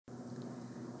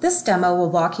This demo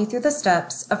will walk you through the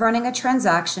steps of running a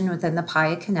transaction within the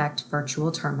Paya Connect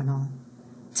virtual terminal.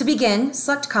 To begin,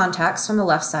 select Contacts from the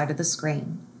left side of the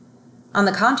screen. On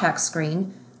the Contacts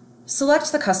screen,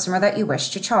 select the customer that you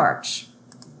wish to charge.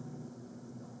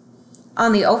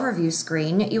 On the Overview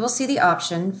screen, you will see the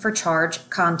option for Charge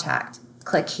Contact.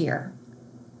 Click here.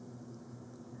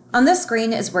 On this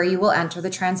screen is where you will enter the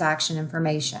transaction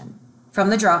information. From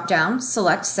the drop-down,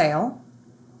 select Sale,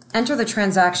 enter the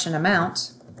transaction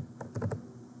amount,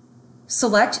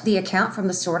 select the account from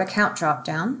the Stored Account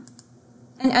drop-down,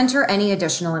 and enter any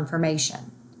additional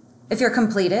information. If you're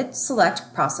completed,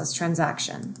 select Process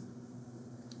Transaction.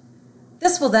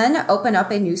 This will then open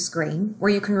up a new screen where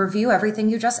you can review everything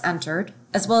you just entered,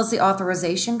 as well as the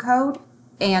authorization code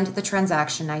and the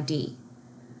transaction ID.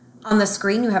 On the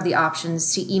screen, you have the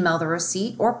options to email the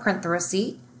receipt or print the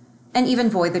receipt, and even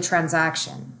void the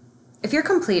transaction. If you're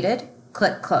completed,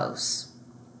 click Close.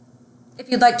 If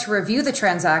you'd like to review the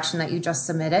transaction that you just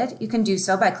submitted, you can do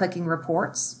so by clicking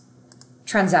Reports,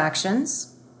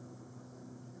 Transactions,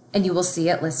 and you will see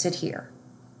it listed here.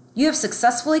 You have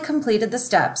successfully completed the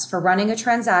steps for running a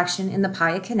transaction in the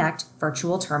Paya Connect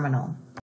virtual terminal.